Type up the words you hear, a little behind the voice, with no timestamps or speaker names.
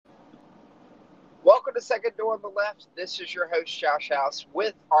Welcome to Second Door on the Left. This is your host, Josh House,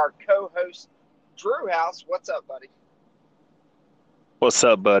 with our co-host, Drew House. What's up, buddy? What's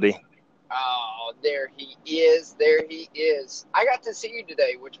up, buddy? Oh, there he is. There he is. I got to see you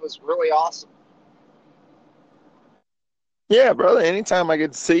today, which was really awesome. Yeah, brother. Anytime I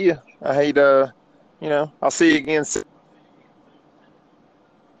get to see you, I hate, I'll see you again soon.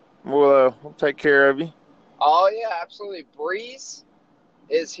 We'll take care of you. Oh, yeah, absolutely. Breeze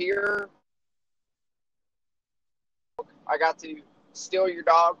is here. I got to steal your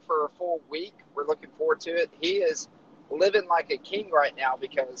dog for a full week. We're looking forward to it. He is living like a king right now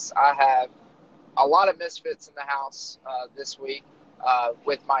because I have a lot of misfits in the house this week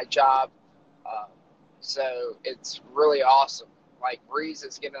with my job. So it's really awesome. Like, Breeze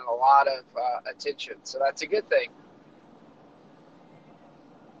is getting a lot of attention, so that's a good thing.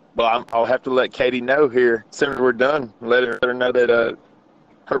 Well, I'll have to let Katie know here as soon as we're done. Let her know that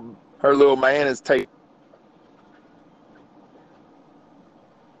her little man is taking.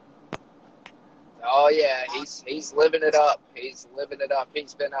 Oh yeah, he's living it up. He's living it up.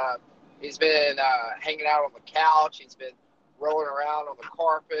 He's been hanging out on the couch. He's been rolling around on the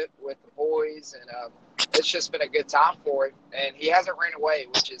carpet with the boys, and it's just been a good time for him. And he hasn't ran away,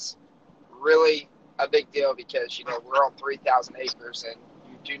 which is really a big deal because we're on 3,000 acres, and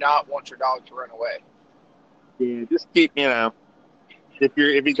you do not want your dog to run away. Yeah, just keep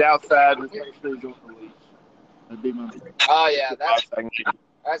if he's outside, just make sure he's on the leash. That'd be my. Oh yeah,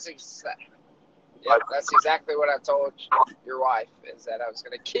 that's exactly. Yeah, that's exactly what I told your wife, is that I was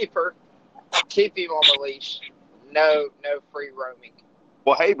going to keep him on the leash. No free roaming.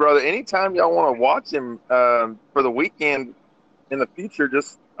 Well, hey, brother, anytime y'all want to watch him for the weekend in the future,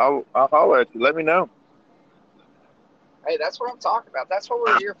 just I'll holler at you. Let me know. Hey, that's what I'm talking about. That's what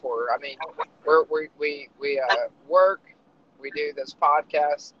we're here for. I mean, we work, we do this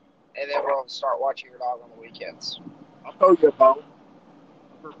podcast, and then we'll start watching your dog on the weekends. I'll tell you about.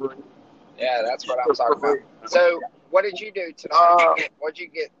 Yeah, that's what I'm talking about. So, what did you do tonight? What did you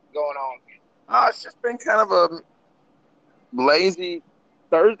get going on? It's just been kind of a lazy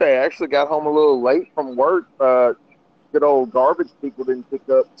Thursday. I actually got home a little late from work. Good old garbage people didn't pick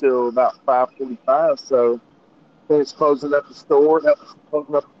up till about 5:45, so finished closing up the store, and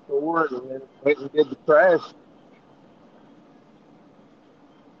then went and did the trash.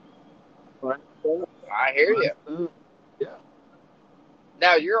 I hear you. Yeah.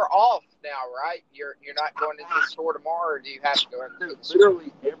 Now you're off now, right? You're not going into the store tomorrow, or do you have to go into the store?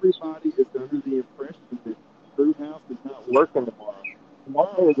 Literally, everybody is under the impression that Drew House is not working tomorrow.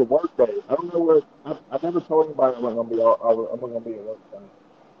 Tomorrow is a work day. I don't know where. I've never told anybody I'm going to be. I'm going to be at work time.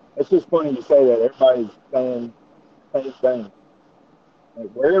 It's just funny you say that. Everybody's saying the same thing.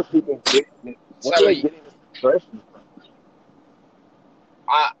 Like, where are people getting? Where are they getting this impression from?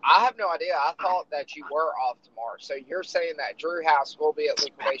 I have no idea. I thought that you were off tomorrow. So you're saying that Drew House will be at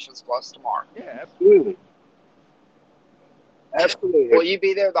Liquidations Plus tomorrow? Yeah, absolutely. Absolutely. Will you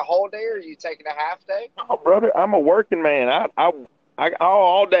be there the whole day, or are you taking a half day? Oh, brother, I'm a working man. I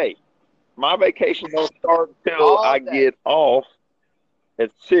all day. My vacation don't start until I get off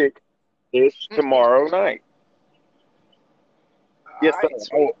at 6. It's tomorrow night. Yes, sir.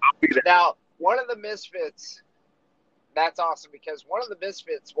 I'll be there. Now, one of the misfits. That's awesome, because one of the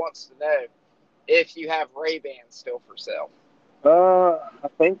misfits wants to know if you have Ray-Bans still for sale. I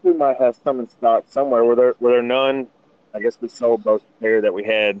think we might have some in stock somewhere. Were there none? I guess we sold both pair that we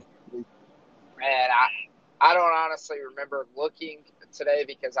had. Man, I don't honestly remember looking today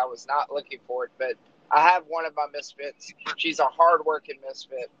because I was not looking for it, but I have one of my misfits. She's a hard-working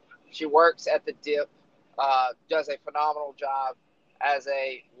misfit. She works at the Dip, does a phenomenal job as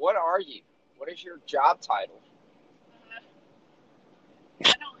a, what are you? What is your job title?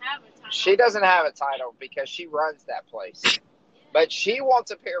 I don't have a title. She doesn't have a title because she runs that place. But she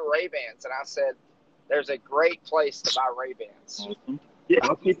wants a pair of Ray-Bans, and I said, there's a great place to buy Ray-Bans. Mm-hmm. Yeah,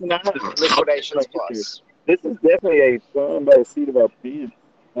 I'll keep an eye on it. Liquidations Plus. This is definitely a fun by the seat of our pants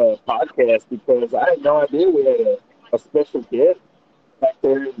podcast, because I had no idea we had a special guest back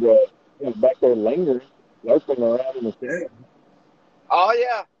there in the lingering, lurking around in the tent. Oh,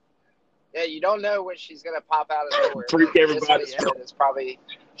 yeah. Yeah, you don't know when she's going to pop out of nowhere. Freak everybody out.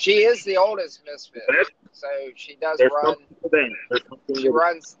 She is the oldest misfit, so she does run. She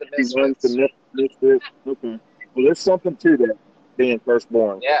runs the misfits. Okay. Well, there's something to that, being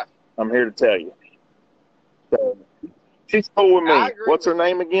firstborn. Yeah. I'm here to tell you. So, she's cool with me. What's her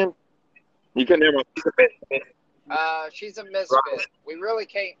name again? You can never. She's a misfit. We really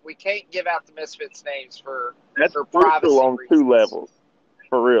can't. We can't give out the misfits' names for privacy on reasons. 2 levels,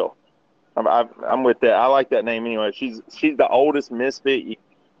 for real. I'm with that. I like that name anyway. She's the oldest misfit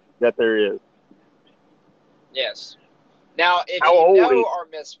that there is. Yes. Now, if How you old know is? our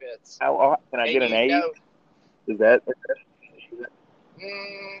Misfits, How can I and get an you age? know, Is that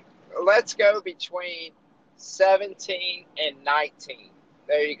let's go between 17 and 19.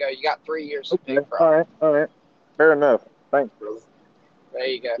 There you go. You got 3 years to okay? pick from. All right. Fair enough. Thanks, brother. There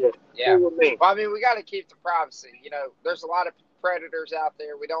you go. Yeah. Yeah. Well, I mean, we got to keep the privacy. You know, there's a lot of predators out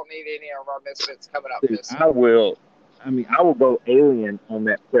there. We don't need any of our Misfits coming up Dude, missing. I will go alien on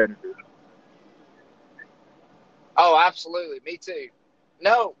that predator. Oh, absolutely. Me too.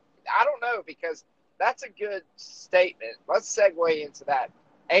 No, I don't know, because that's a good statement. Let's segue into that.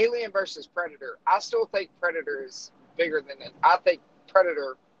 Alien versus Predator. I still think Predator is bigger than it. I think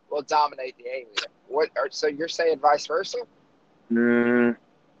Predator will dominate the Alien. So you're saying vice versa? I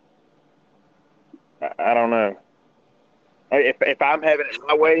don't know. If I'm having it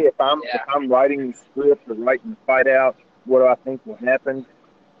my way, if I'm writing the script or writing the fight out, what do I think will happen?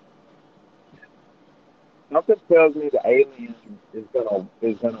 Something tells me the alien is gonna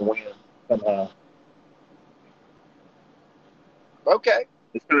win somehow. Okay.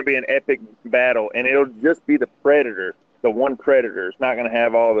 It's gonna be an epic battle, and it'll just be the predator, the one predator. It's not gonna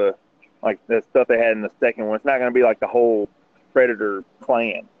have all the stuff they had in the second one. It's not gonna be like the whole predator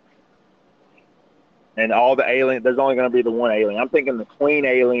clan. And all the alien, there's only going to be the one alien. I'm thinking the queen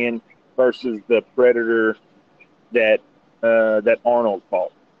alien versus the predator that Arnold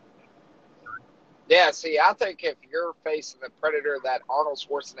fought. Yeah, see, I think if you're facing the Predator that Arnold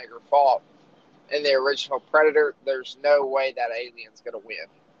Schwarzenegger fought in the original Predator, there's no way that alien's going to win.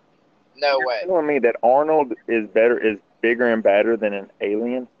 No way. You're telling me that Arnold is bigger and badder than an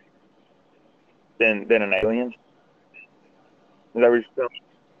alien? Than an alien? Is that what you're saying?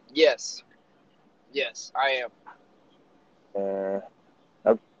 Yes. Yes, I am.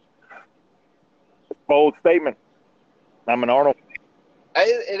 Bold statement. I'm an Arnold.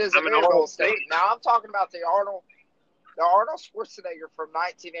 It is a very bold statement. Now I'm talking about the Arnold Schwarzenegger from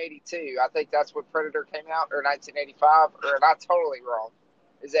 1982. I think that's when Predator came out, or 1985, or not totally wrong.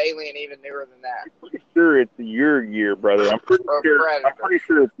 Is Alien even newer than that? I'm pretty sure it's your year, brother. I'm pretty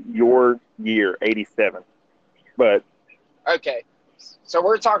sure it's your year, 87. But okay. So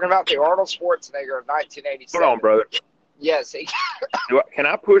we're talking about the Arnold Schwarzenegger of 1987. Hold on, brother. Yes. Can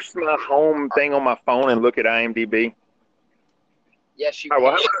I push my home thing on my phone and look at IMDb? Yes, you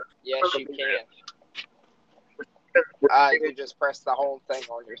can. Yes, you can. You just press the home thing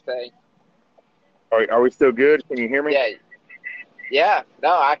on your thing. Are we still good? Can you hear me? Yeah. Yeah.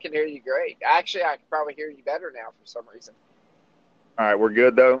 No, I can hear you great. Actually, I can probably hear you better now for some reason. All right, we're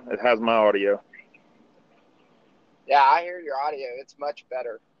good, though? It has my audio. Yeah, I hear your audio. It's much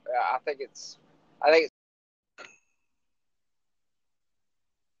better. I think it's.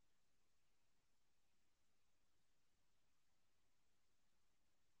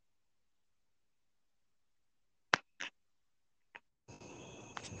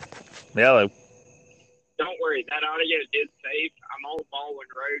 Hello. Don't worry, that audio is safe. I'm on Baldwin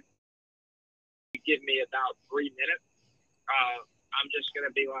Road. You give me about 3 minutes. I'm just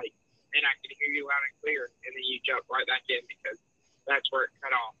gonna be like, and I can hear you loud and clear, and then you jump right back in because that's where it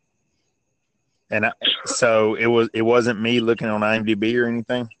cut off. And so it wasn't me looking on IMDb or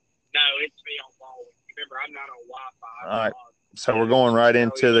anything? No, it's me on Baldwin. Remember, I'm not on Wi-Fi. All right. So we're going right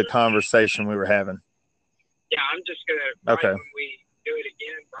into the conversation we were having. Yeah, I'm just gonna. Okay. Right when we do it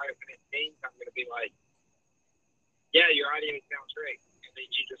again, right when it sings, I'm gonna be like, "Yeah, your audio sounds great," and then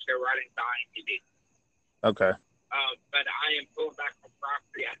you just go right into IMDb. Okay. But I am pulling back on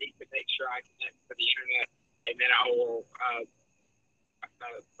property. I need to make sure I connect to the internet, and then I will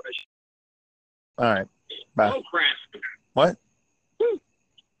push. All right. Bye. Oh crap! What? Woo.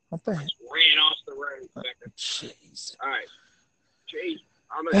 What the heck? Ran off the road. Jeez. All right. Jeez.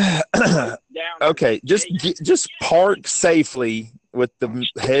 I'm okay, just park safely with the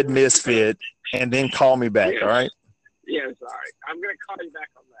head misfit, and then call me back. All right? Yes, all right. I'm gonna call you back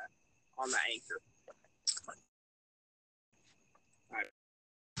on the anchor. All right.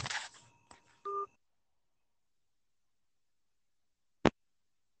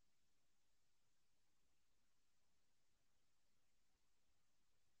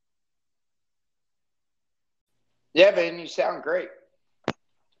 Yeah, man, you sound great.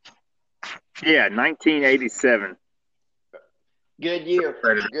 Yeah, 1987. Good year.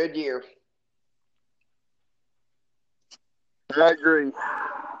 Good year. I agree.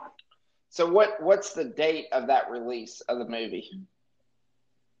 So what's the date of that release of the movie?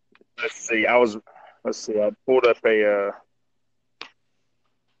 Let's see. I pulled up a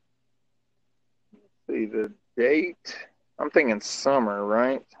see the date. I'm thinking summer,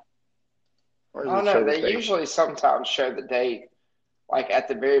 right? Oh no, they usually sometimes show the date like at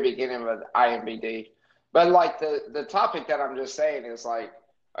the very beginning of IMDb. But like the topic that I'm just saying is like,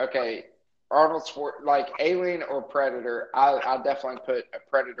 okay, Arnold Schwarzenegger, like Alien or Predator. I definitely put a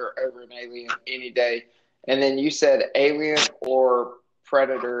Predator over an Alien any day. And then you said Alien or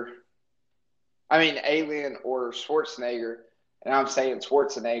Predator. I mean Alien or Schwarzenegger, and I'm saying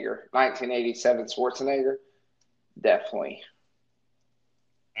Schwarzenegger, 1987 Schwarzenegger, definitely.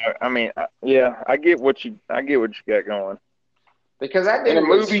 I mean, yeah, I get what you got going. Because that In the dude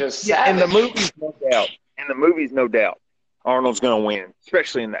was movie, just yeah, in the savage. movies, no doubt. In the movies, no doubt, Arnold's going to win,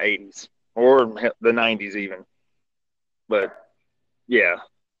 especially in the '80s or the '90s even. But yeah,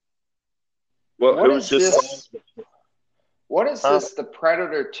 well, it What was is just this? What is uh, this? The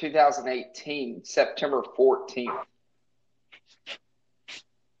Predator 2018, September 14th.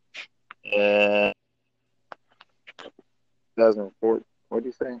 2004. What did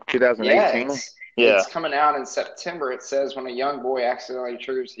you say? Yeah, 2018. Yeah, it's coming out in September. It says when a young boy accidentally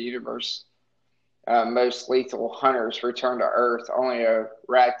triggers the universe, most lethal hunters return to Earth. Only a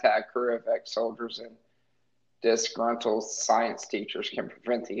ragtag crew of ex-soldiers and disgruntled science teachers can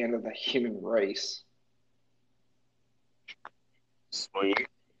prevent the end of the human race. sweet.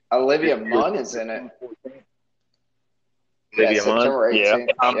 Olivia Munn is in it. Yeah, Olivia Munn. September Yeah,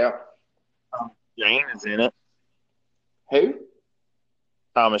 18th. Yep. Jane is in it. Who?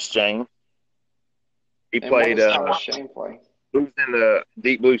 Thomas Jane. He And what played. does Thomas Jane play? He was in the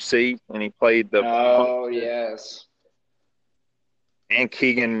Deep Blue Sea, and he played the. Oh, yes. And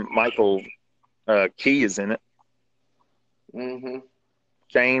Keegan Michael Key is in it. Mm-hmm.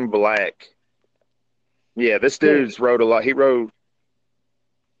 Shane Black. Yeah, this dude's wrote a lot. He's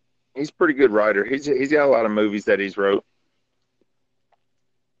a pretty good writer. He's got a lot of movies that he's wrote.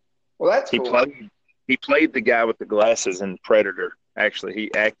 Well, that's cool. He played the guy with the glasses in Predator. Actually,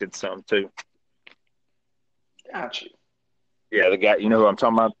 he acted some too. Got you. Yeah, the guy. You know who I'm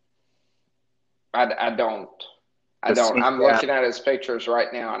talking about? I don't. I'm looking at his pictures right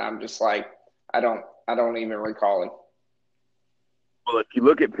now, and I'm just like, I don't even recall him. Well, if you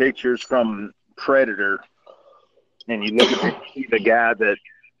look at pictures from Predator, and you look at the guy that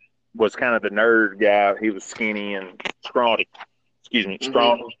was kind of the nerd guy, he was skinny and scrawny. Excuse me,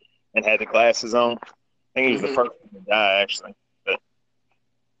 scrawny, and had the glasses on. I think he was the first one to die, actually. But,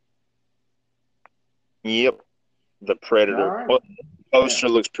 yep, the Predator. Right. Well, the poster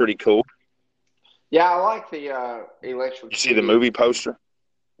looks pretty cool. Yeah, I like the electric. You see the movie poster?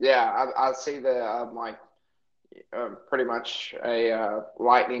 Yeah, I see the pretty much a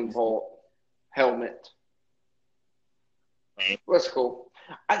lightning bolt helmet. That's cool.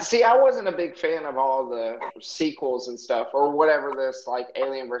 I wasn't a big fan of all the sequels and stuff, or whatever this, like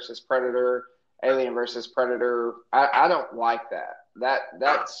Alien versus Predator. I don't like that.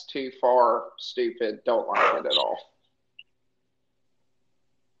 That's too far stupid. Don't like it at all.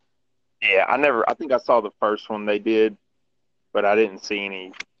 Yeah, I think I saw the first one they did, but I didn't see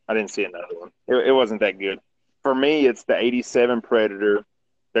another one. It wasn't that good. For me, it's the '87 Predator.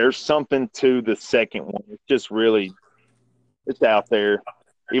 There's something to the second one. It's just really, it's out there,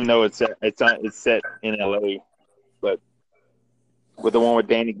 even though it's set in LA. But with the one with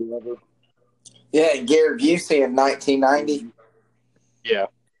Danny Glover. Yeah, Gary Busey in 1990. Yeah.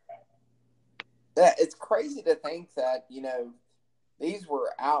 Yeah, it's crazy to think that, these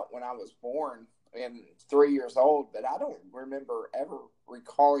were out when I was born and 3 years old, but I don't remember ever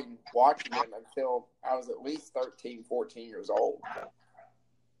recalling watching them until I was at least 13, 14 years old.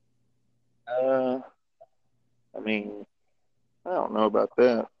 I mean, I don't know about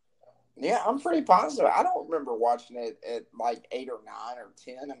that. Yeah, I'm pretty positive. I don't remember watching it at like 8 or 9 or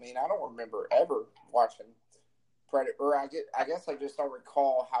 10. I mean, I don't remember ever watching Predator. Or I guess I just don't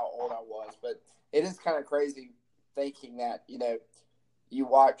recall how old I was. But it is kind of crazy thinking that, you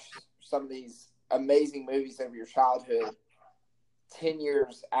watch some of these amazing movies of your childhood 10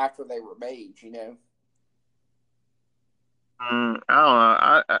 years after they were made, I don't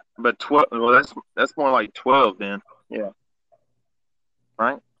know. But 12. Well, that's more like 12 then. Yeah.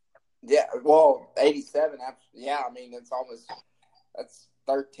 Right. Yeah. Well, 87. Yeah. I mean, that's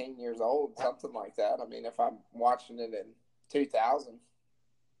 13 years old, something like that. I mean, if I'm watching it in 2000.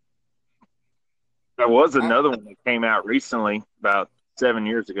 There was another one that came out recently, about 7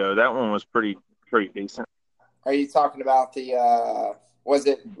 years ago. That one was pretty decent. Are you talking about the? Was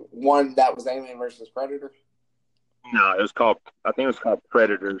it one that was Alien versus Predator? No, I think it was called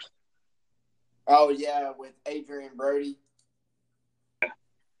Predators. Oh yeah, with Adrian Brody.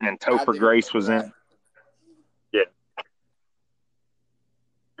 And Topher Grace was in. Yeah,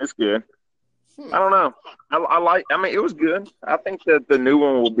 it's good. I don't know. I mean, it was good. I think that the new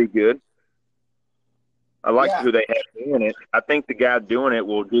one will be good. I like who they have doing it. I think the guy doing it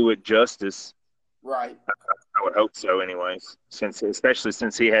will do it justice. Right. I would hope so, anyways. Especially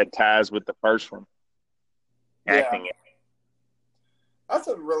since he had ties with the first one, Yeah. acting it. That's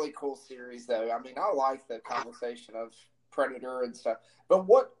a really cool series, though. I mean, I like the conversation of Predator and stuff. But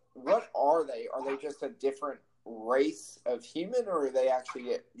what are they? Are they just a different race of human, or are they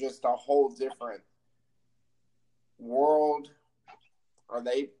actually just a whole different world? Are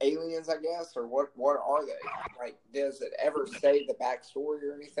they aliens, I guess, or what? What are they? Like, does it ever say the backstory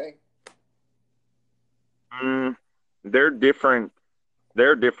or anything? Mm, they're different.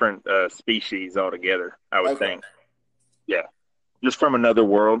 They're different species altogether. I would Okay. think. Yeah, just from another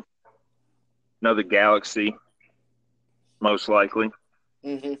world, another galaxy, most likely.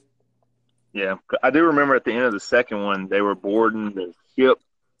 Mm-hmm. Yeah, I do remember at the end of the second one, they were boarding the ship,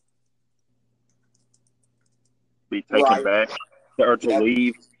 be taken Right. back or to Yep.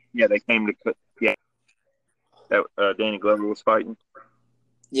 leave. Yeah, they came to. Yeah, that Danny Glover was fighting.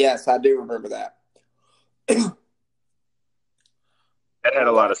 Yes, I do remember that. That had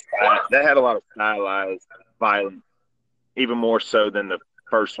a lot of stylized violence, even more so than the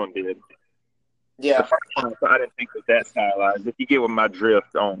first one did. The Yeah. first one, I didn't think was that stylized. If you get with my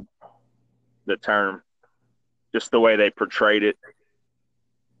drift on the term, just the way they portrayed it,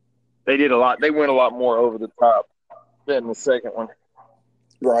 they did a lot. They went a lot more over the top than the second one.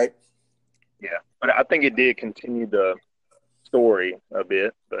 Right. Yeah, but I think it did continue the story a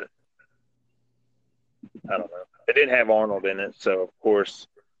bit, but I don't know. It didn't have Arnold in it, so of course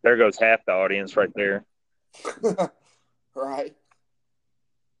there goes half the audience right there. Right.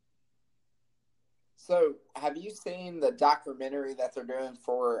 So, have you seen the documentary that they're doing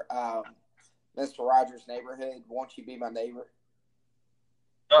for Mr. Rogers' Neighborhood? Won't You Be My Neighbor?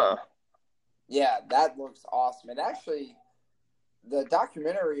 Uh, Yeah, that looks awesome. And actually, the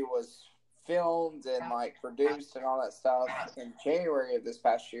documentary was filmed and like produced and all that stuff in January of this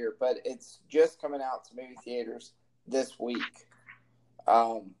past year, but it's just coming out to movie theaters this week.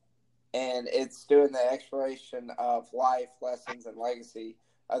 And it's doing the exploration of life, lessons, and legacy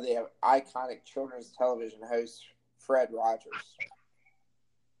of the iconic children's television host Fred Rogers.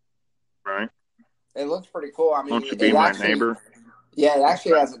 right. It looks pretty cool. I mean, Won't you be my neighbor? Yeah, it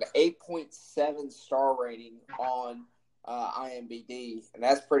actually has an 8.7 star rating on IMDb, and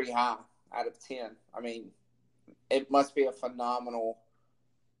that's pretty high out of 10. I mean, it must be a phenomenal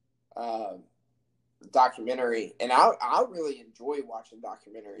documentary, and I really enjoy watching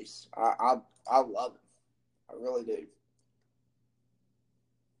documentaries. I love it. I really do.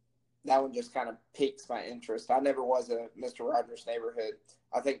 That one just kind of piques my interest. I never was a Mr. Rogers' Neighborhood.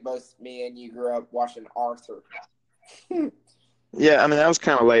 I think both me and you grew up watching Arthur. Yeah, I mean that was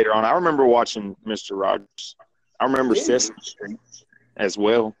kind of later on. I remember watching Mr. Rogers. I remember Did you? Sesame Street as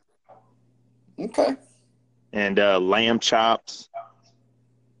well, Okay. and Lamb Chops.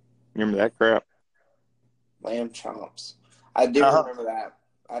 Remember that crap? Lamb Chomps. I do remember that.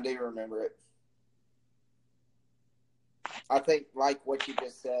 I do remember it. I think, like what you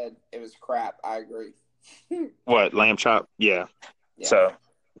just said, it was crap. I agree. What, Lamb Chop? Yeah. Yeah. So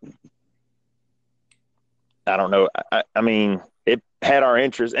I don't know. I mean, it had our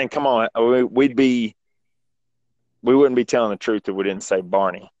interest, and come on, we wouldn't be telling the truth if we didn't say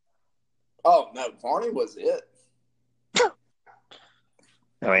Barney. Oh no, Barney was it.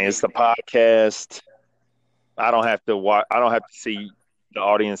 I mean, it's the podcast. I don't have to watch. I don't have to see the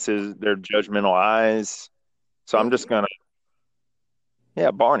audience's their judgmental eyes. So I'm just gonna,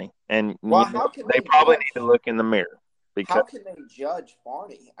 Barney. And Well, how can they probably need to look in the mirror because how can they judge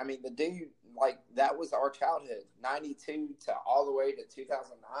Barney? I mean, the dude, like, that was our childhood. 92 to all the way to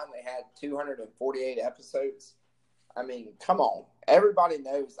 2009, they had 248 episodes. I mean, come on. Everybody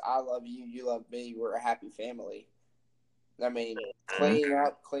knows I love you, you love me. We're a happy family. I mean, clean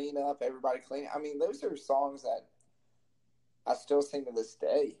up, everybody clean. I mean, those are songs that I still sing to this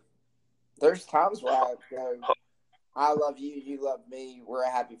day. There's times where I go, I love you, you love me, we're a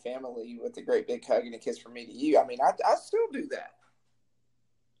happy family with a great big hug and a kiss from me to you. I mean, I still do that.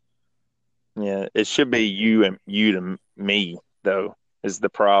 yeah, it should be you and you to me though is the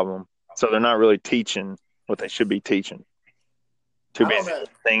problem. So they're not really teaching what they should be teaching. Too busy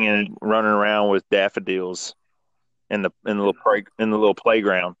singing, running around with daffodils in the little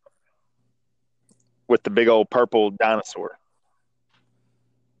playground with the big old purple dinosaur.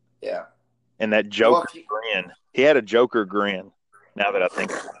 Yeah. And that Joker grin. He had a Joker grin. Now that I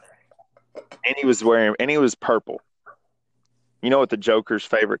think about it, and he was purple. You know what the Joker's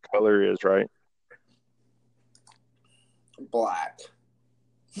favorite color is, right? Black.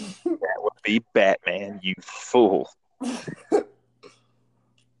 That would be Batman, you fool.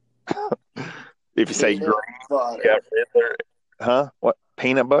 If you say green, butter. Huh? What?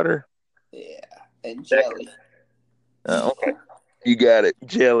 Peanut butter? Yeah. and jelly. Okay. You got it.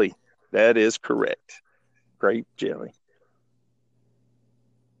 Jelly. That is correct. Grape jelly.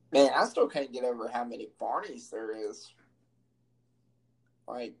 Man, I still can't get over how many Barneys there is.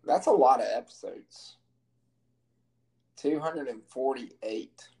 Like, that's a lot of episodes.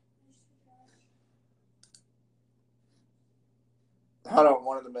 248. Hold on,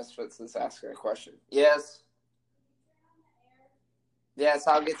 one of the Misfits is asking a question. Yes. Yes,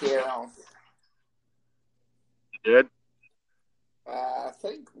 I'll get the air on. You did? I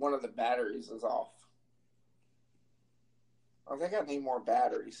think one of the batteries is off. I think I need more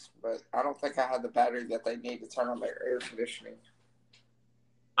batteries, but I don't think I have the battery that they need to turn on their air conditioning.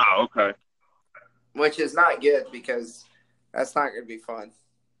 Oh, okay. Which is not good because that's not going to be fun.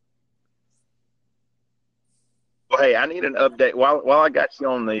 Well, hey, I need an update. While I got you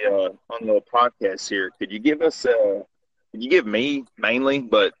on the podcast here, could you give us could you give me mainly,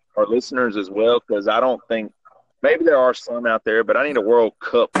 but our listeners as well? Because I don't think maybe there are some out there, but I need a World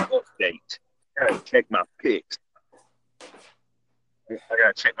Cup update. I gotta check my picks. I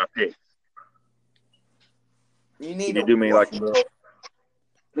gotta check my picks. You need Could you do me like a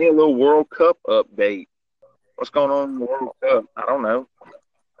little World Cup update? What's going on in the World Cup? I don't know.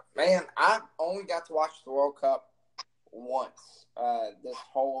 Man, I only got to watch the World Cup once this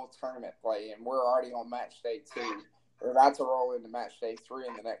whole tournament play, and we're already on match day 2. We're about to roll into match day 3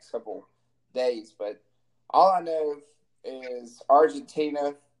 in the next couple days, but all I know is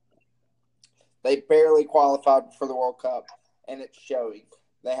Argentina, they barely qualified for the World Cup, and it's showing.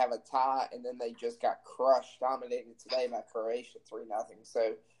 They have a tie, and then they just got crushed, dominated today by Croatia 3-0.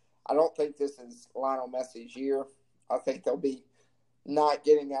 So I don't think this is Lionel Messi's year. I think they'll be not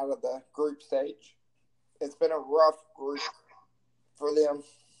getting out of the group stage. It's been a rough group for them.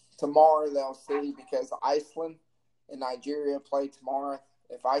 Tomorrow they'll see because Iceland and Nigeria play tomorrow.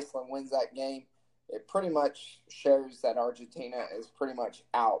 If Iceland wins that game, it pretty much shows that Argentina is pretty much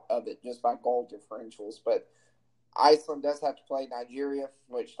out of it just by goal differentials. But Iceland does have to play Nigeria,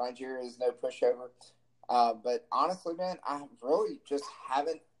 which Nigeria is no pushover. But honestly, man, I really just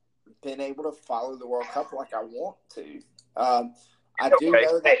haven't been able to follow the World Cup like I want to. I do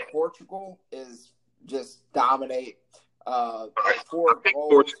know that Portugal is just dominate. 4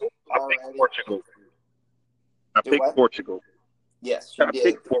 goals already. I picked Portugal. Yes, you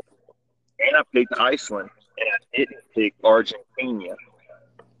did. And I picked Iceland, and I didn't pick Argentina.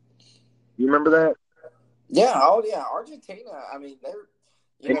 You remember that? Yeah, Argentina. I mean,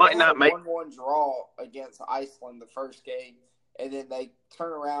 they might not make 1-1 draw against Iceland the first game, and then they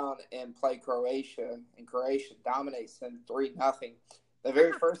turn around and play Croatia, and Croatia dominates them 3-0. The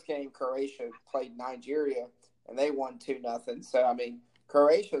very first game, Croatia played Nigeria, and they won 2-0. So I mean,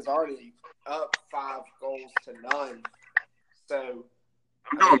 Croatia's already up 5-0. So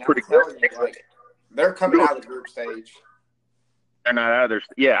I'm pretty good. They're coming out of the group stage. They're not out of there.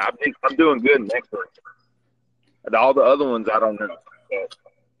 Yeah, I'm doing good next week. All the other ones, I don't know.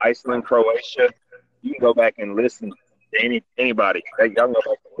 Iceland, Croatia, you can go back and listen to anybody. Y'all can go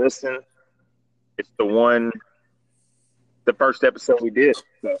back and listen. It's the first episode we did,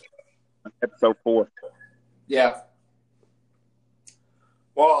 so episode 4. Yeah.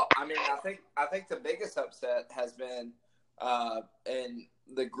 Well, I mean, I think the biggest upset has been in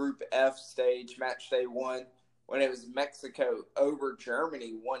the Group F stage, match day 1, when it was Mexico over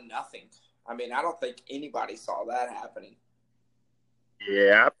Germany 1-0. I mean, I don't think anybody saw that happening.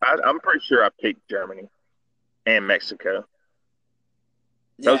 Yeah, I'm pretty sure I picked Germany and Mexico.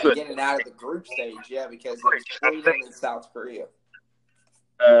 Yeah, getting out of the group stage, yeah, because it was Sweden and South Korea.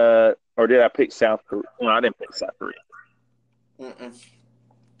 Or did I pick South Korea? No, I didn't pick South Korea.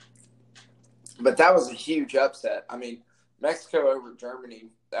 But that was a huge upset. I mean, Mexico over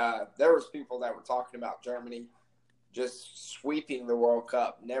Germany. There was people that were talking about Germany just sweeping the World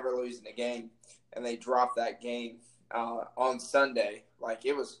Cup, never losing a game, and they dropped that game on Sunday. Like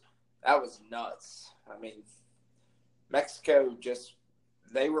that was nuts. I mean, Mexico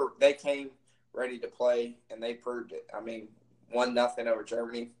they came ready to play and they proved it. I mean, 1-0 over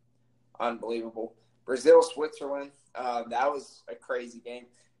Germany, unbelievable. Brazil, Switzerland, that was a crazy game.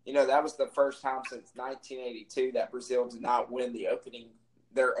 You know, that was the first time since 1982 that Brazil did not win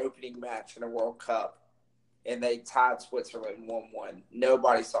their opening match in a World Cup. And they tied Switzerland 1-1.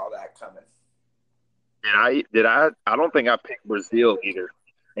 Nobody saw that coming. I don't think I picked Brazil either.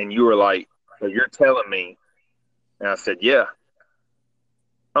 And you were like, so you're telling me. And I said, yeah.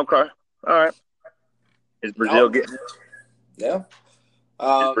 Okay. All right. Is Brazil getting out? Yeah.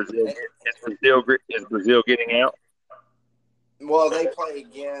 Is Brazil getting out? Well, they play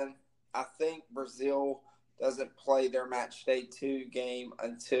again. I think Brazil doesn't play their match day 2 game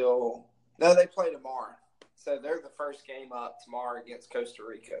until No, they play tomorrow. So they're the first game up tomorrow against Costa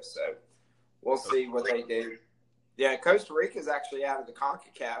Rica. So we'll see what they do. Yeah, Costa Rica is actually out of the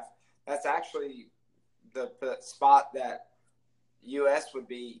CONCACAF. That's actually the spot that U.S. would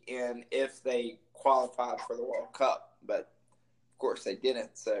be in if they qualified for the World Cup. But, of course, they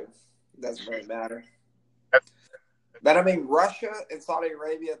didn't, so it doesn't really matter. But, I mean, Russia and Saudi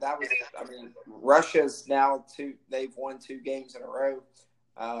Arabia, Russia's now they've won 2 games in a row,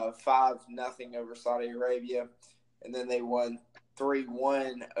 5-0 over Saudi Arabia. And then they won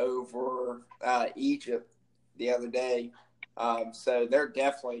 3-1 over Egypt the other day. So they're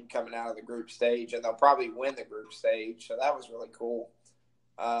definitely coming out of the group stage, and they'll probably win the group stage. So that was really cool.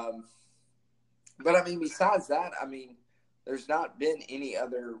 But, I mean, besides that, I mean, there's not been any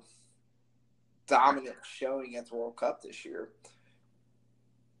other dominant showing at the World Cup this year.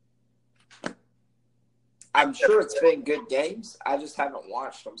 I'm sure it's been good games. I just haven't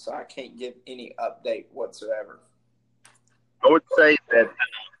watched them, so I can't give any update whatsoever. I would say the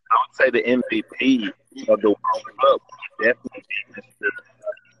MVP of the World Cup would definitely be Mr.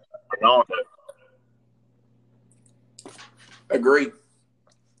 Ronaldo. Agreed.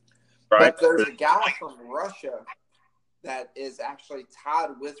 Right? But there's a guy from Russia that is actually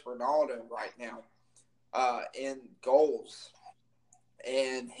tied with Ronaldo right now in goals.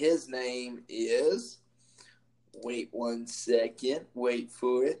 And his name is, wait 1 second, wait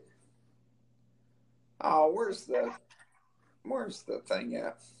for it. Oh, where's the thing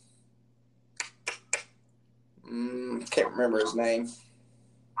at? Can't remember his name.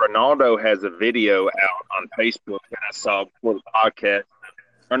 Ronaldo has a video out on Facebook that I saw before the podcast.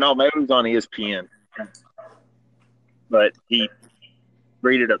 Or no, maybe it was on ESPN. But he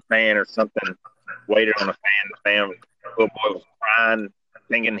greeted a fan or something, waited on a fan. The little boy was crying,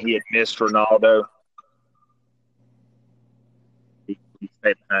 thinking he had missed Ronaldo. He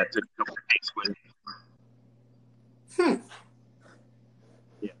said took a couple of pics with him.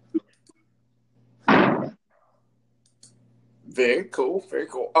 Yeah. Very cool, very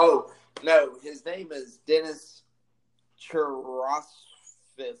cool. Oh, no, his name is Denis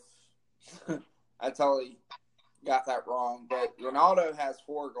Cherasvif. I totally got that wrong. But Ronaldo has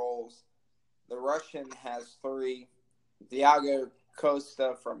 4 goals. The Russian has 3. Diego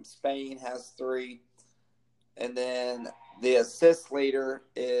Costa from Spain has 3. And then the assist leader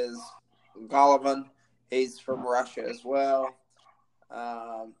is Golovin. He's from Russia as well.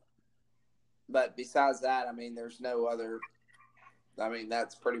 But besides that, I mean, there's no other. I mean,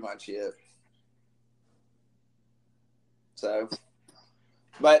 that's pretty much it. So,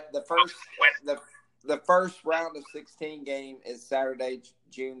 but the first round of 16 game is Saturday,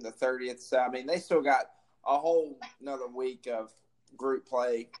 June the 30th. So, I mean, they still got a whole another week of group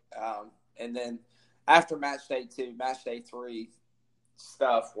play. And then after match day 2, match day 3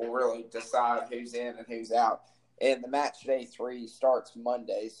 stuff will really decide who's in and who's out. And the match day 3 starts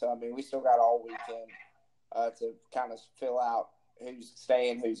Monday. So, I mean, we still got all weekend to kind of fill out who's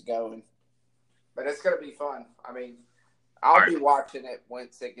staying, who's going. But it's going to be fun. I mean, I'll be watching it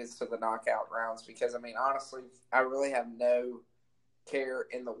once it gets to the knockout rounds because, I mean, honestly, I really have no care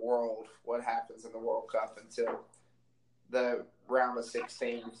in the world what happens in the World Cup until the round of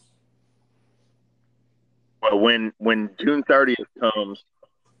 16. Well, when June 30th comes,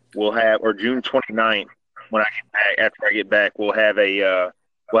 we'll have, or June 29th, when I get back, after I get back, we'll have a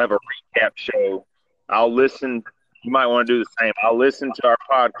recap show. I'll listen. You might want to do the same. I'll listen to our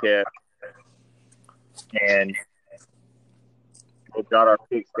podcast and we'll jot our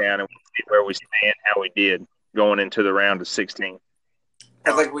picks down and we'll see where we stand, how we did going into the round of 16.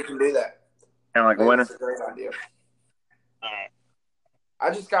 I think we can do that. Kind of like a winner. That's a great idea. All right. I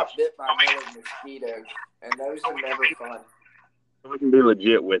just got bit by another mosquito, and those are never fun. We can be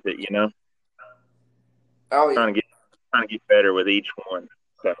legit with it, you know. Oh yeah. Trying to get better with each one.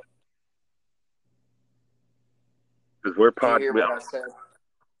 So, because we're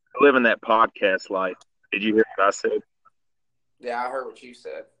living that podcast life. Did you hear what I said? Yeah, I heard what you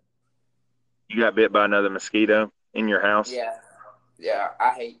said. You got bit by another mosquito in your house? Yeah,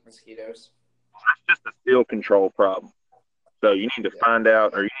 I hate mosquitoes. That's just a field control problem. So you need to find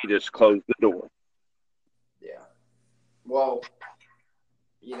out, or you need to just close the door. Yeah. Well,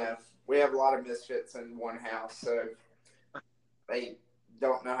 you know, we have a lot of misfits in one house, so they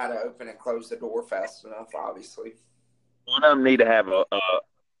don't know how to open and close the door fast enough, obviously. One of them need to have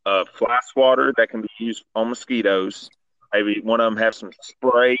a fly swatter that can be used on mosquitoes. Maybe one of them have some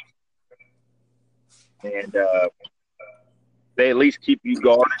spray, and they at least keep you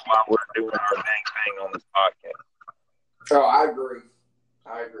guarded while we're doing our dang thing on this podcast. Oh, I agree.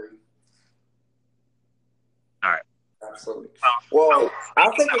 All right. Absolutely. Well, I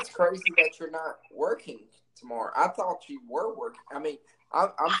think it's crazy that you're not working tomorrow. I thought you were working. I mean, I'm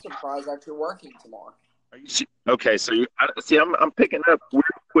surprised that you're working tomorrow. Okay, so I'm picking up real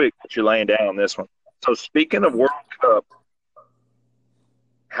quick that you're laying down on this one. So speaking of World Cup,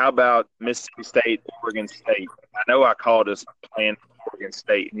 how about Mississippi State, Oregon State? I know I called us playing Oregon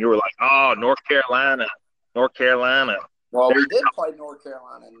State, and you were like, "Oh, North Carolina." Well, we did play North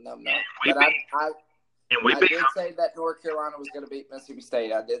Carolina in Num Nut, but I beat did say that North Carolina was going to beat Mississippi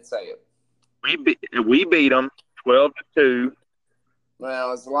State. I did say it. We beat them 12-2.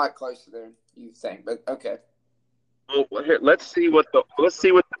 Well, it's a lot closer than you think, but okay. Well, here, let's see what the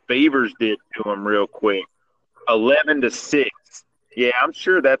Beavers did to them real quick. 11-6. Yeah, I'm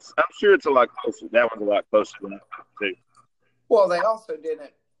sure it's a lot closer. That one's a lot closer than that too. Well, they also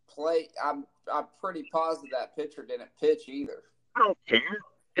didn't play. I'm pretty positive that pitcher didn't pitch either. I don't care.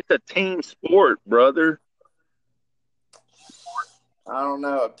 It's a team sport, brother. I don't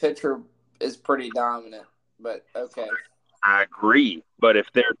know. A pitcher is pretty dominant, but okay. I agree, but if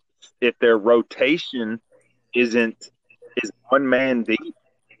their rotation is one man deep,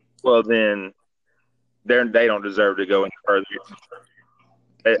 well then they don't deserve to go any further.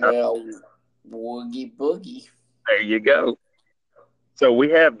 Well, woogie boogie. There you go. So we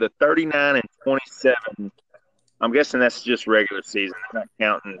have the 39-27. I'm guessing that's just regular season. They're not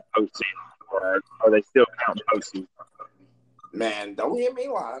counting postseason. Are they still counting postseason? Man, don't get me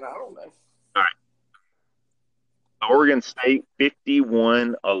lying. I don't know. All right. Oregon State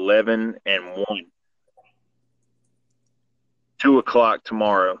 51-11-1. 2:00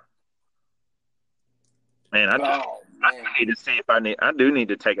 tomorrow. Man, I need to see if I do need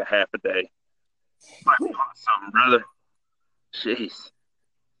to take a half a day. Might be on something, brother. Jeez.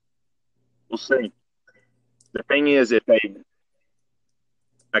 We'll see. The thing is, I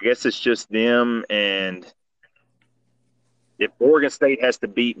guess it's just them, and if Oregon State has to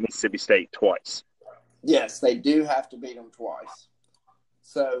beat Mississippi State twice. Yes, they do have to beat them twice.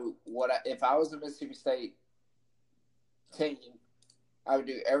 So if I was a Mississippi State team, I would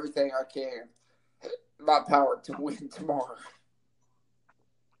do everything I can in my power to win tomorrow.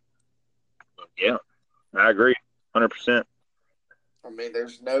 Yeah, I agree 100%. I mean,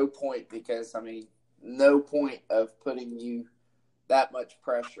 there's no point no point of putting you that much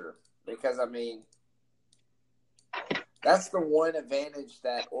pressure because, that's the one advantage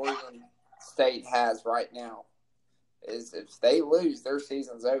that Oregon State has right now is if they lose, their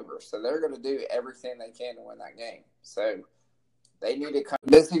season's over. So they're going to do everything they can to win that game. So they need to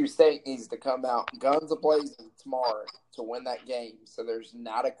Mississippi State needs to come out guns a-blazing tomorrow to win that game. So there's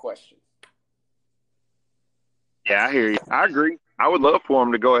not a question. Yeah, I hear you. I agree. I would love for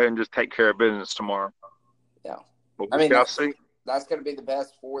them to go ahead and just take care of business tomorrow. Yeah. But that's going to be the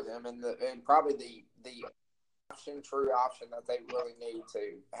best for them and probably the true option that they really need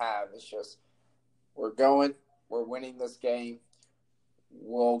to have. It's just we're winning this game.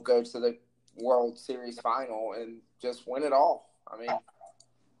 We'll go to the World Series final and just win it all.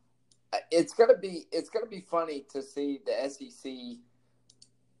 It's gonna be funny to see the SEC.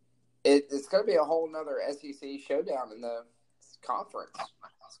 It's gonna be a whole nother SEC showdown in the conference.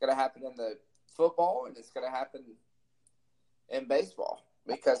 It's gonna happen in the football and it's gonna happen in baseball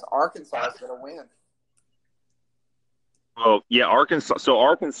because Arkansas is gonna win. Well, yeah, Arkansas. So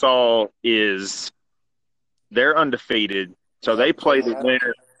Arkansas they're undefeated. So they play the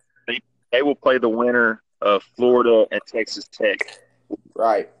winner. They will play the winner of Florida and Texas Tech.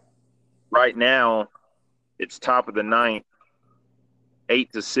 Right. Right now, it's top of the ninth,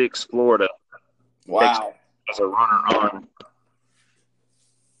 8-6 Florida. Wow. Texas as a runner on.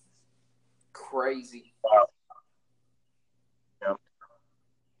 Crazy. Wow. Yeah.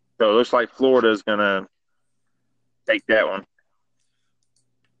 So it looks like Florida is gonna take that one.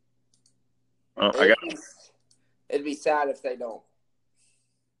 It'd be sad if they don't.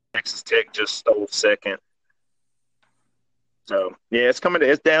 Texas Tech just stole second. So yeah, it's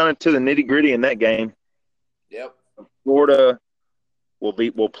down into the nitty gritty in that game. Yep. Florida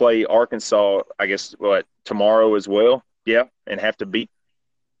will play Arkansas, I guess tomorrow as well. Yeah, and have to get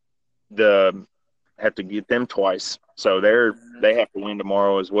them twice. So they have to win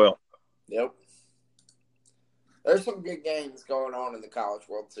tomorrow as well. Yep. There's some good games going on in the College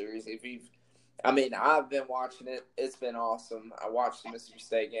World Series. I've been watching it. It's been awesome. I watched the Mississippi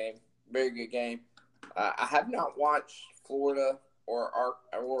State game. Very good game. I have not watched Florida or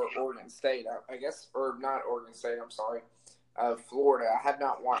Oregon State. I guess, or not Oregon State. I'm sorry. Florida. I have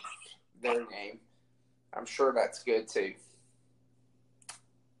not watched their game. I'm sure that's good too.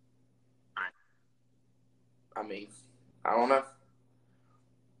 I don't know.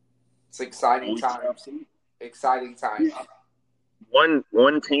 It's exciting times. exciting time.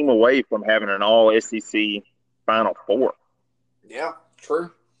 One team away from having an all SEC Final Four. Yeah,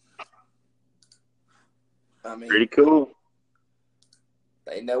 true. I mean, Pretty cool.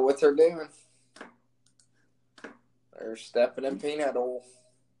 they know what they're doing. They're stepping in peanut oil.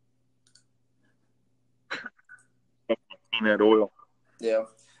 Peanut oil. Yeah.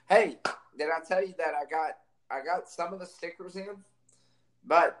 Hey, did I tell you that I got some of the stickers in,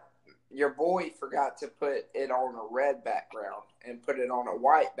 but your boy forgot to put it on a red background and put it on a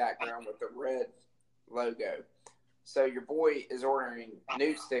white background with the red logo. So your boy is ordering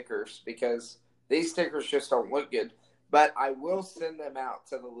new stickers because these stickers just don't look good. But I will send them out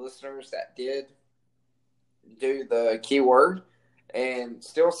to the listeners that did do the keyword and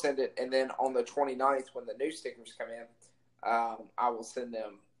still send it. And then on the 29th, when the new stickers come in, I will send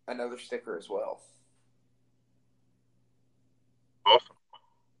them another sticker as well. Awesome.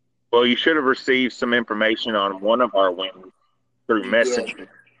 Well, you should have received some information on one of our winners through Messenger.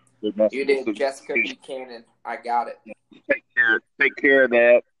 You did, Jessica Buchanan. I got it. Take care of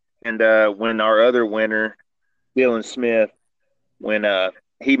that. And when our other winner, Dylan Smith, when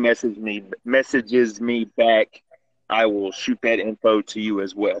he messages me back, I will shoot that info to you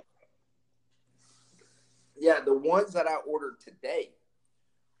as well. Yeah, the ones that I ordered today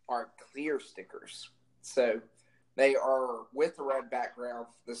are clear stickers. So they are with the red background,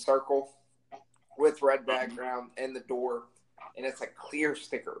 the circle with red background and the door, and it's a clear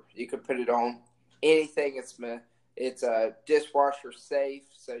sticker. You can put it on anything. It's a dishwasher safe,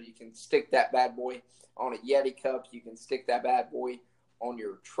 so you can stick that bad boy on a Yeti cup. You can stick that bad boy on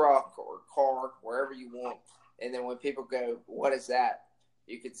your truck or car, wherever you want. And then when people go, "What is that?"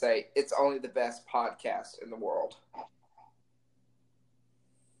 you could say, "It's only the best podcast in the world."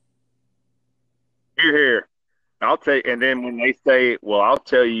 You're here. I'll take, and then when they say, "Well, I'll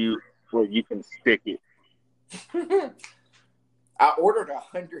tell you where you can stick it." I ordered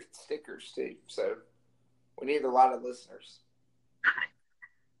 100 stickers too, so we need a lot of listeners.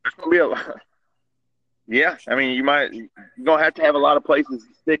 There's gonna be a lot. Yeah, I mean, you're gonna have to have a lot of places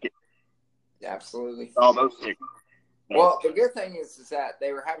to stick it. Absolutely. All those stickers. Well, the good thing is that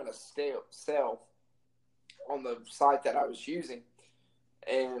they were having a sale on the site that I was using,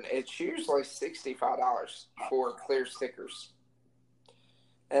 and it's usually $65 for clear stickers.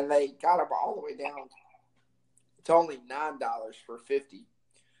 And they got them all the way down to only $9 for 50.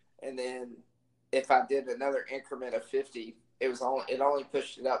 And then if I did another increment of 50, it only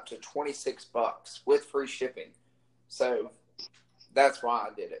pushed it up to $26 with free shipping. So that's why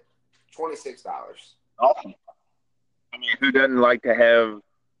I did it. $26. Awesome. I mean, who doesn't like to have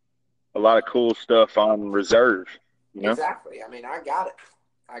a lot of cool stuff on reserve? You know? Exactly. I mean, I got it.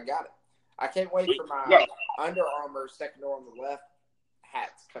 I can't wait for my Under Armour second door on the left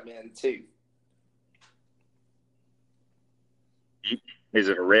hats come in too. Is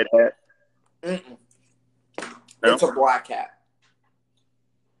it a red hat? Mm-mm. No? It's a black hat.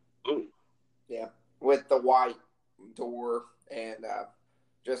 Ooh. Yeah, with the white door and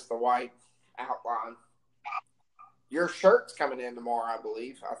just the white outline. Your shirt's coming in tomorrow, I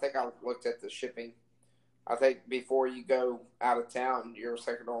believe. I think I looked at the shipping. I think before you go out of town, your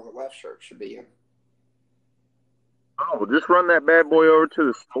second on the left shirt should be in. Oh, well, just run that bad boy over to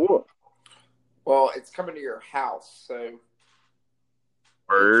the store. Well, it's coming to your house, so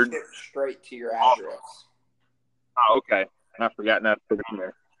Bird. it's shipped straight to your address. Oh, okay. I forgot not to put it in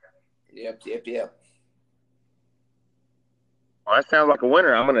there. Yep. Well, that sounds like a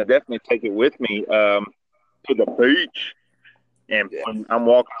winner. I'm going to definitely take it with me to the beach. And when I'm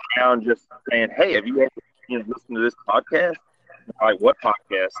walking around just saying, "Hey, have you ever listened to this podcast?" I'm like, "What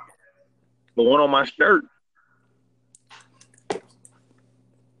podcast?" The one on my shirt.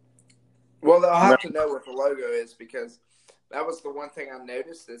 Well, they'll have to know what the logo is, because that was the one thing I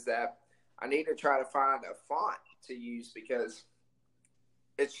noticed, is that I need to try to find a font to use, because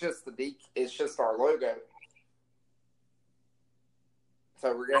it's just it's just our logo.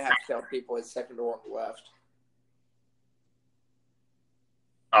 So we're gonna have to tell people it's second door on the left.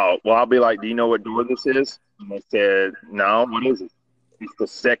 Oh, well, I'll be like, "Do you know what door this is?" And they said, "No, what is it?" It's the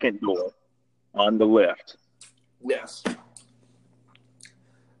second door on the left. Yes.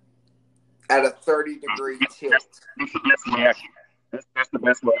 At a 30-degree tilt. That's the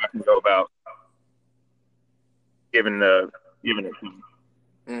best way I can go about giving it to you.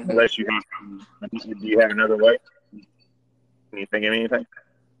 Mm-hmm. Unless you have, do you have another way? Can you think of anything?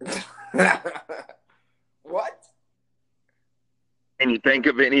 What? Can you think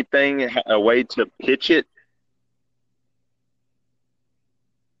of anything, a way to pitch it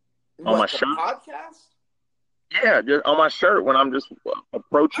on my shirt? Podcast? Yeah, just on my shirt when I'm just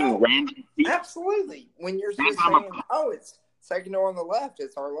approaching random people. Absolutely. When you're just saying, "Oh, it's Second Door on the Left.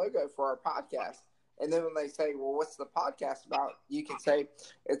 It's our logo for our podcast." And then when they say, "Well, what's the podcast about?" You can say,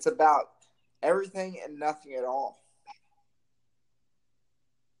 "It's about everything and nothing at all."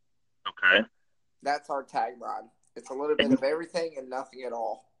 Okay. That's our tagline. It's a little bit of everything and nothing at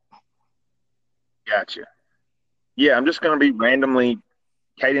all. Gotcha. Yeah, I'm just going to be randomly.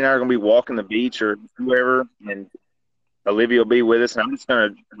 Katie and I are going to be walking the beach or whoever, and Olivia will be with us. And I'm just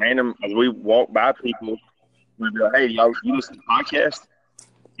going to random as we walk by people. We'll be like, "Hey, y'all, you listen to the podcast?"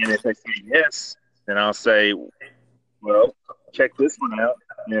 And if they say yes, then I'll say, "Well, check this one out."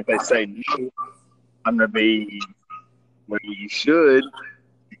 And if they say no, I'm going to be, "Well, you should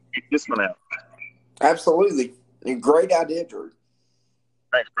check this one out." Absolutely. Great idea, Drew.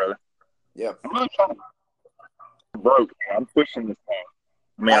 Thanks, brother. Yeah. I'm really trying to broke. I'm pushing this thing.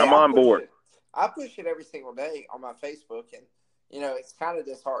 I mean, I'm on board. I push it every single day on my Facebook, and it's kind of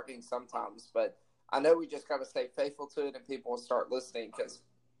disheartening sometimes, but I know we just got to stay faithful to it, and people will start listening because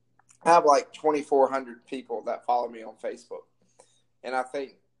I have like 2,400 people that follow me on Facebook, and I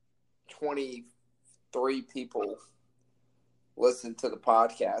think 23 people listen to the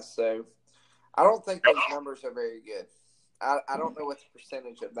podcast. So I don't think those numbers are very good. I don't know what the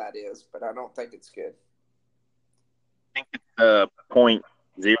percentage of that is, but I don't think it's good. I think it's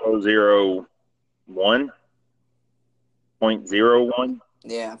 0.001. 0.01.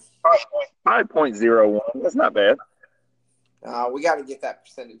 Yeah. 5.01. That's not bad. We got to get that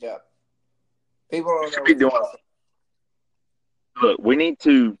percentage up. People don't know. Be doing. Look, we need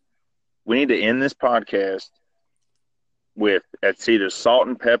to end this podcast with it's either Salt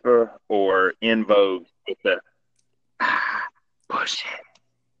and Pepper or In Vogue with the push it.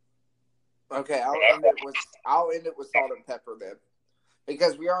 Okay, I'll end it with Salt and Pepper then,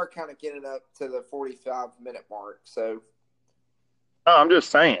 because we are kind of getting up to the 45-minute mark. So, no, I'm just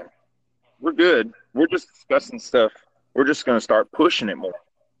saying, we're good. We're just discussing stuff. We're just going to start pushing it more.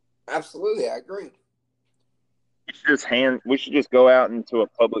 Absolutely, I agree. We should just go out into a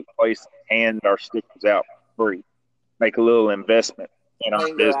public place and hand our stickers out for free. Make a little investment in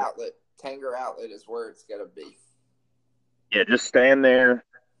our business. Tanger Outlet is where it's going to be. Yeah, just stand there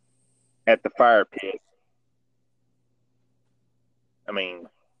at the fire pit. I mean,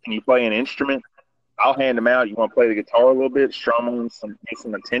 can you play an instrument? I'll hand them out. You want to play the guitar a little bit, strum on get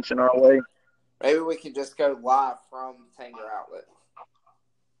some attention our way? Maybe we can just go live from Tanger Outlet.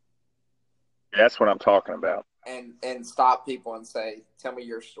 That's what I'm talking about. And stop people and say, "Tell me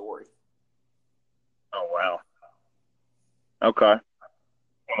your story." Oh, wow. Okay.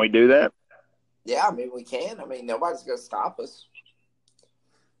 Can we do that? Yeah, I mean, we can. I mean, nobody's going to stop us.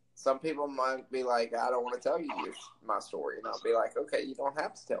 Some people might be like, "I don't want to tell you my story." And I'll be like, "Okay, you don't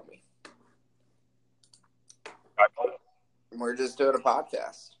have to tell me. We're just doing a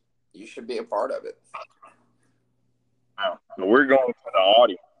podcast. You should be a part of it." Wow. So we're going to the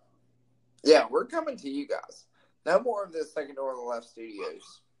audience. Yeah, we're coming to you guys. No more of this Second Door on the Left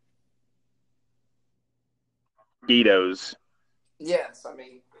studios. Mosquitoes. Yes, I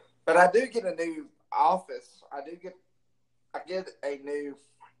mean, but I do get a new office. I get a new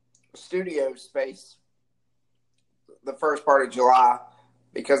studio space the first part of July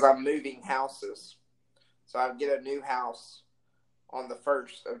because I'm moving houses. So I get a new house on the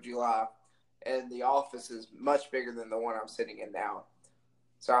 1st of July, and the office is much bigger than the one I'm sitting in now.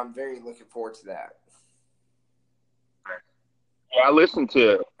 So I'm very looking forward to that. Yeah, I've listened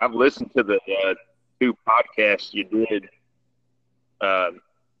to the 2 podcasts you did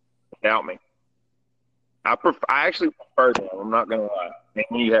without me. I actually prefer them. I'm not gonna lie. And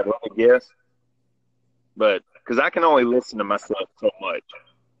when you have other guests, but because I can only listen to myself so much.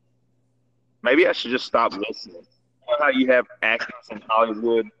 Maybe I should just stop listening. You know how you have actors in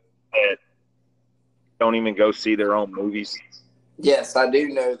Hollywood that don't even go see their own movies? Yes, I do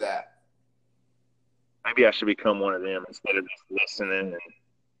know that. Maybe I should become one of them instead of just listening.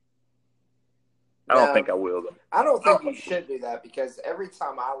 I don't think I will, though. I don't think you should do that because every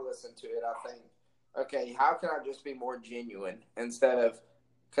time I listen to it, I think, okay, how can I just be more genuine instead of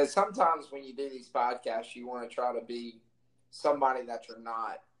 – because sometimes when you do these podcasts, you want to try to be somebody that you're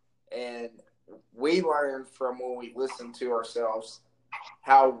not. And we learn from when we listen to ourselves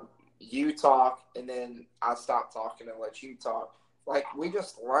how you talk, and then I stop talking and let you talk. Like, we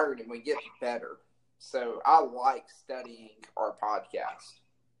just learn and we get better. So I like studying our podcast.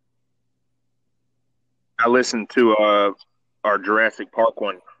 I listened to our Jurassic Park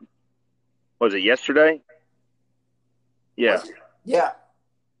one. Was it yesterday? Yeah. Yeah.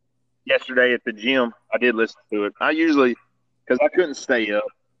 Yesterday at the gym, I did listen to it. I usually, because I couldn't stay up,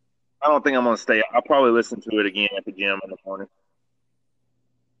 I don't think I'm gonna stay. I'll probably listen to it again at the gym in the morning.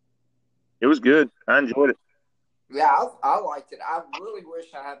 It was good. I enjoyed it. Yeah, I liked it. I really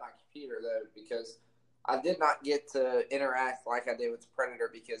wish I had my computer though, because I did not get to interact like I did with the Predator,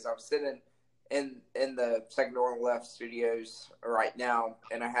 because I'm sitting in the second door on the left studios right now,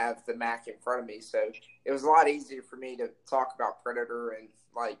 and I have the Mac in front of me, so it was a lot easier for me to talk about Predator and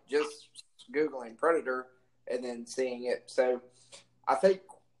like just Googling Predator and then seeing it. So I think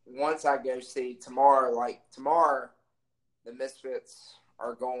once I go see tomorrow, the Misfits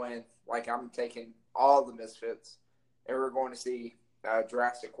are going, like I'm taking all the Misfits, and we're going to see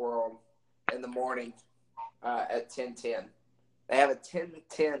Jurassic World in the morning at 10:10. They have a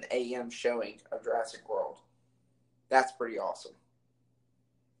 10:10 a.m. showing of Jurassic World. That's pretty awesome.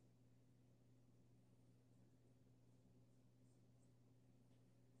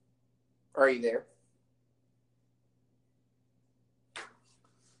 Are you there?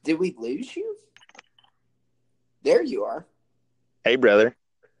 Did we lose you? There you are. Hey, brother.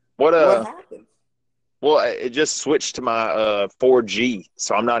 What What happened? Well, it just switched to my 4G,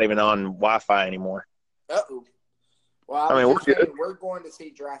 so I'm not even on Wi-Fi anymore. Uh-oh. Well, I mean, was we're just saying, good. we're going to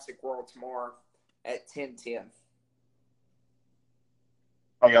see Jurassic World tomorrow at 10:10.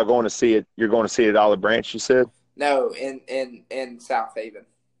 Oh, y'all going to see it? You're going to see it at Olive Branch, you said? No, in South Haven.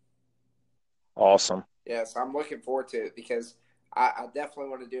 Awesome. Yes, I'm looking forward to it, because I definitely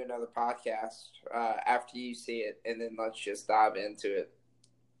want to do another podcast after you see it, and then let's just dive into it.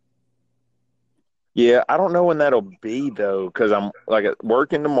 Yeah, I don't know when that'll be though, because I'm like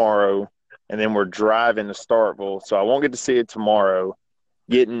working tomorrow, and then we're driving to Starkville, so I won't get to see it tomorrow.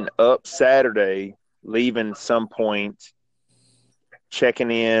 Getting up Saturday, leaving some point,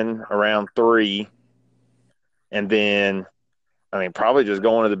 checking in around 3, and then probably just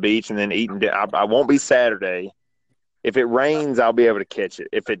going to the beach and then eating. I won't be Saturday. If it rains, I'll be able to catch it.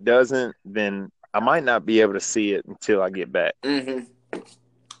 If it doesn't, then I might not be able to see it until I get back. Mm-hmm.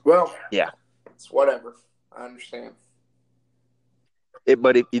 Well, yeah, it's whatever. I understand.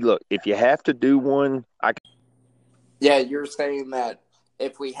 But if you have to do one, Yeah, you're saying that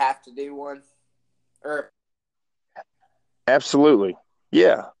if we have to do one, or absolutely,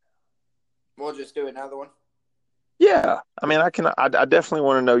 yeah, we'll just do another one. Yeah, I definitely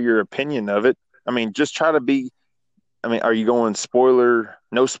want to know your opinion of it. Just try to be. Are you going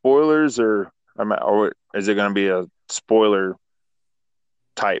no spoilers, or is it going to be a spoiler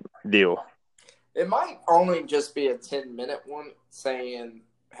type deal? It might only just be a 10-minute one, saying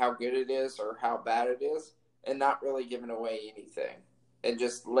how good it is or how bad it is, and not really giving away anything, and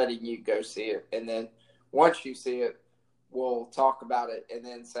just letting you go see it. And then once you see it, we'll talk about it, and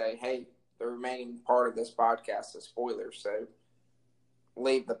then say, hey, the remaining part of this podcast is spoilers, so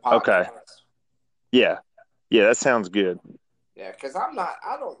leave the podcast. Okay. Yeah, that sounds good. Yeah, because I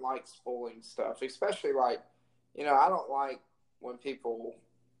don't like spoiling stuff, especially I don't like when people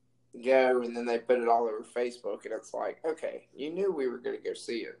go and then they put it all over Facebook, and it's like, okay, you knew we were going to go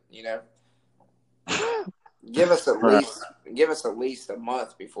see it, give us at least a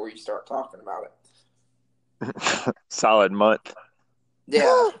month before you start talking about it. Solid month.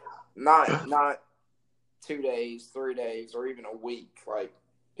 Yeah, not 2 days, 3 days, or even a week. Like,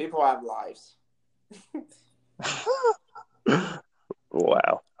 people have lives.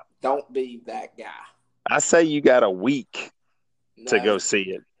 Wow. Don't be that guy. I say you got a week to go see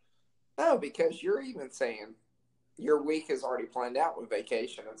it. No, because you're even saying your week is already planned out with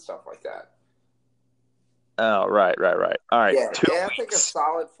vacation and stuff like that. Oh, right. All right. Yeah, I think a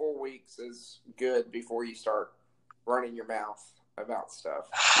solid 4 weeks is good before you start running your mouth about stuff.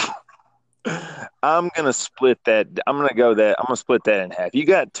 I'm gonna split that. I'm gonna split that in half. You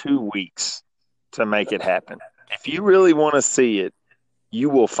got 2 weeks to make it happen. If you really want to see it, you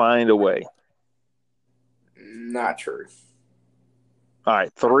will find a way. Not true. All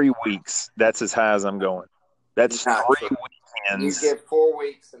right, 3 weeks. That's as high as I'm going. That's Not 3 true. weekends. You get 4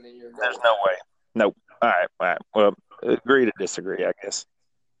 weeks and then you're going. There's no way. Nope. All right. Well, agree to disagree, I guess.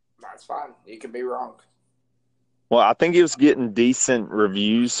 That's fine. You could be wrong. Well, I think it was getting decent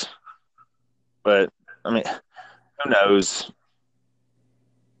reviews, but who knows?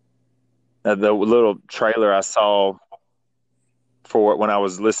 The little trailer I saw for it when I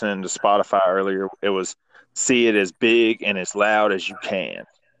was listening to Spotify earlier, it was see it as big and as loud as you can.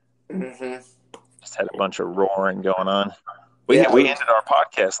 Mm-hmm. Just had a bunch of roaring going on. We ended our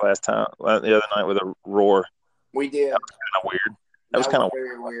podcast the other night with a roar. We did. That was kind of weird. That was kind of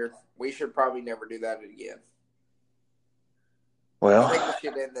very weird. We should probably never do that again. Well, I think we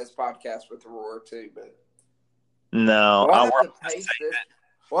should end this podcast with a roar too, but no.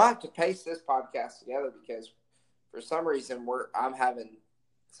 We'll have to pace this podcast together, because for some reason I'm having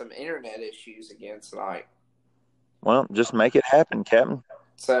some internet issues again tonight. Well, just make it happen, Captain.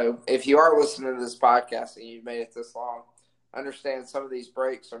 So if you are listening to this podcast and you've made it this long, understand some of these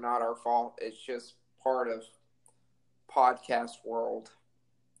breaks are not our fault. It's just part of podcast world.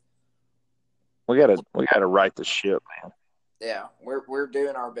 We gotta right the ship, man. Yeah, we're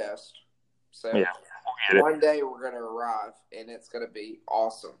doing our best. So Yeah, we'll get it. one day we're going to arrive, and it's going to be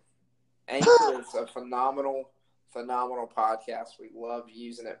awesome. Anchor is a phenomenal podcast. We love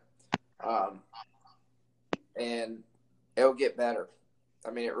using it, and it'll get better. I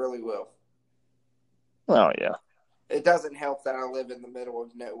mean, it really will. Oh yeah. It doesn't help that I live in the middle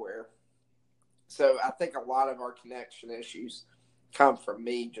of nowhere, so I think a lot of our connection issues come from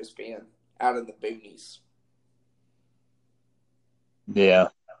me just being out in the boonies. Yeah.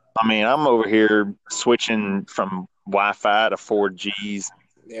 I mean, I'm over here switching from Wi-Fi to 4Gs,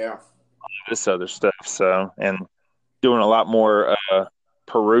 Yeah. this other stuff. So, and doing a lot more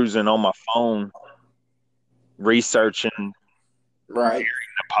perusing on my phone, researching Right.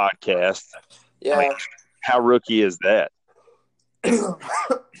 the podcast. Yeah. I mean, how rookie is that?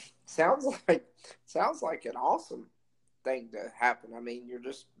 sounds like an awesome thing to happen. I mean, you're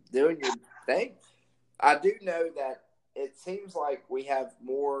just doing your thing. I do know that it seems like we have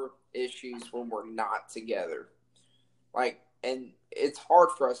more issues when we're not together. And it's hard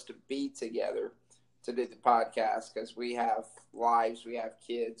for us to be together to do the podcast because we have lives, we have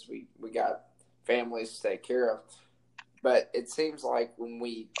kids, we got families to take care of. But it seems like when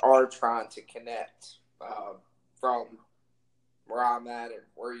we are trying to connect from where I'm at and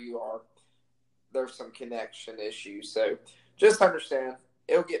where you are, there's some connection issues. So just understand,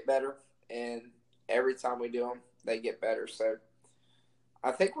 it'll get better. And every time we do them, they get better. So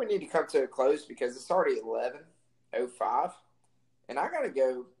I think we need to come to a close because it's already 11:05. And I got to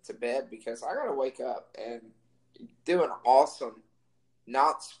go to bed because I got to wake up and do an awesome,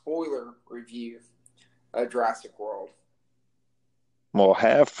 not spoiler review of Jurassic World. Well,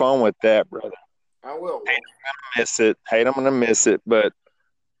 have fun with that, brother. I will. Miss it. Hate I'm gonna miss it, but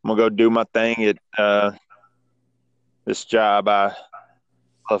I'm gonna go do my thing at this job I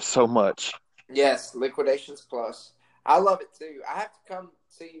love so much. Yes, Liquidations Plus. I love it too. I have to come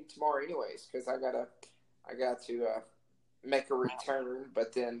see you tomorrow anyways because I got to make a return,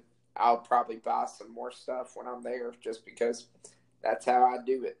 but then I'll probably buy some more stuff when I'm there just because that's how I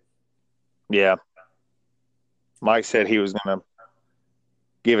do it. Yeah. Mike said he was gonna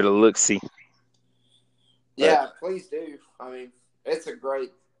give it a look-see. Yeah, please do. I mean, it's a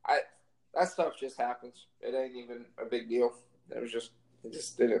great. That stuff just happens. It ain't even a big deal. It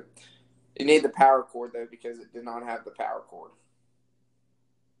just did it. You need the power cord though because it did not have the power cord.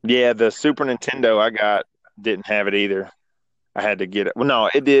 Yeah, the Super Nintendo I got didn't have it either. I had to get it. Well, no,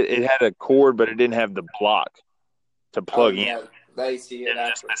 it did. It had a cord, but it didn't have the block to plug in. They see it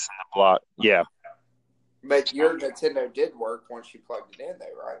Just after. missing the block. Yeah. But your Nintendo did work once you plugged it in,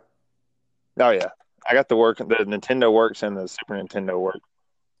 though, right? Oh yeah. I got the Nintendo works and the Super Nintendo work.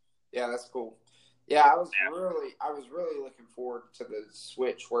 Yeah, that's cool. Yeah, I was really looking forward to the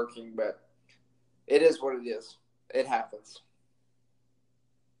Switch working, but it is what it is. It happens.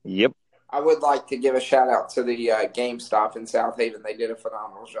 Yep. I would like to give a shout out to the GameStop in South Haven. They did a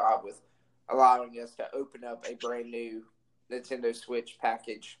phenomenal job with allowing us to open up a brand new Nintendo Switch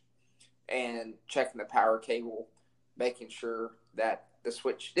package and checking the power cable, making sure that the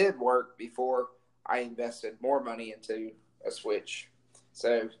Switch did work before I invested more money into a Switch.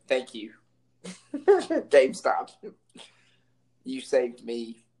 So thank you, GameStop. You saved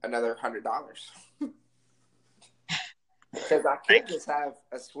me another $100 because I could just have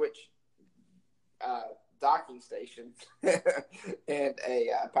a Switch docking station and a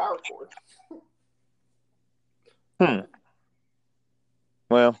power cord.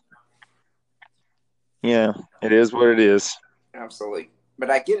 Well, yeah, it is what it is. Absolutely, but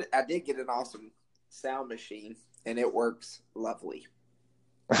I did get an awesome sound machine, and it works lovely.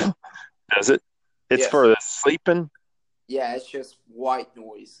 Does it? It's Yes. for the sleeping? Yeah, it's just white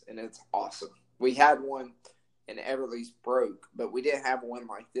noise, and it's awesome. We had one, and Everly's broke, but we didn't have one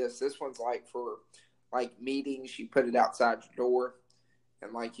like this. This one's like for meetings. You put it outside your door,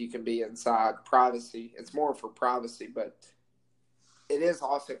 and you can be inside. Privacy. It's more for privacy, but it is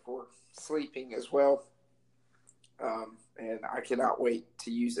also for sleeping as well. And I cannot wait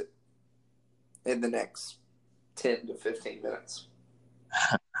to use it in the next 10 to 15 minutes.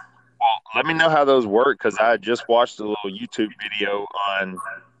 Well, let me know how those work because I just watched a little YouTube video on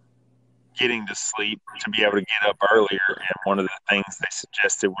getting to sleep to be able to get up earlier, and one of the things they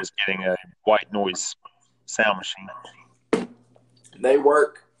suggested was getting a white noise sound machine. They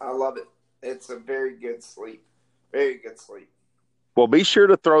work. I love it. It's a very good sleep. Very good sleep. Well, be sure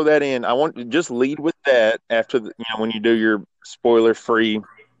to throw that in. I want to just lead with that after when you do your spoiler-free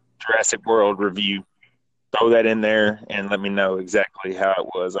Jurassic World review. Throw that in there and let me know exactly how it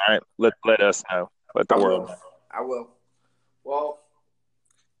was. All right, let us know. Let the world know. I will. Well,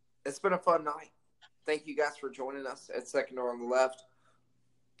 it's been a fun night. Thank you guys for joining us at Second Door on the Left.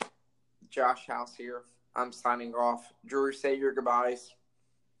 Josh House here. I'm signing off. Drew, say your goodbyes,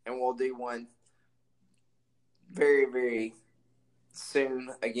 and we'll do one very, very soon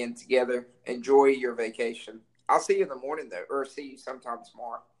again together. Enjoy your vacation. I'll see you in the morning, though, or see you sometime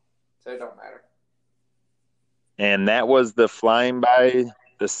tomorrow, so it don't matter. And that was the Flying by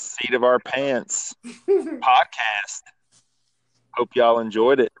the Seat of Our Pants podcast. Hope y'all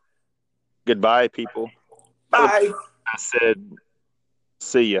enjoyed it. Goodbye, people. Bye. I said,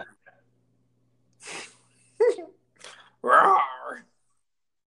 see ya. Rawr.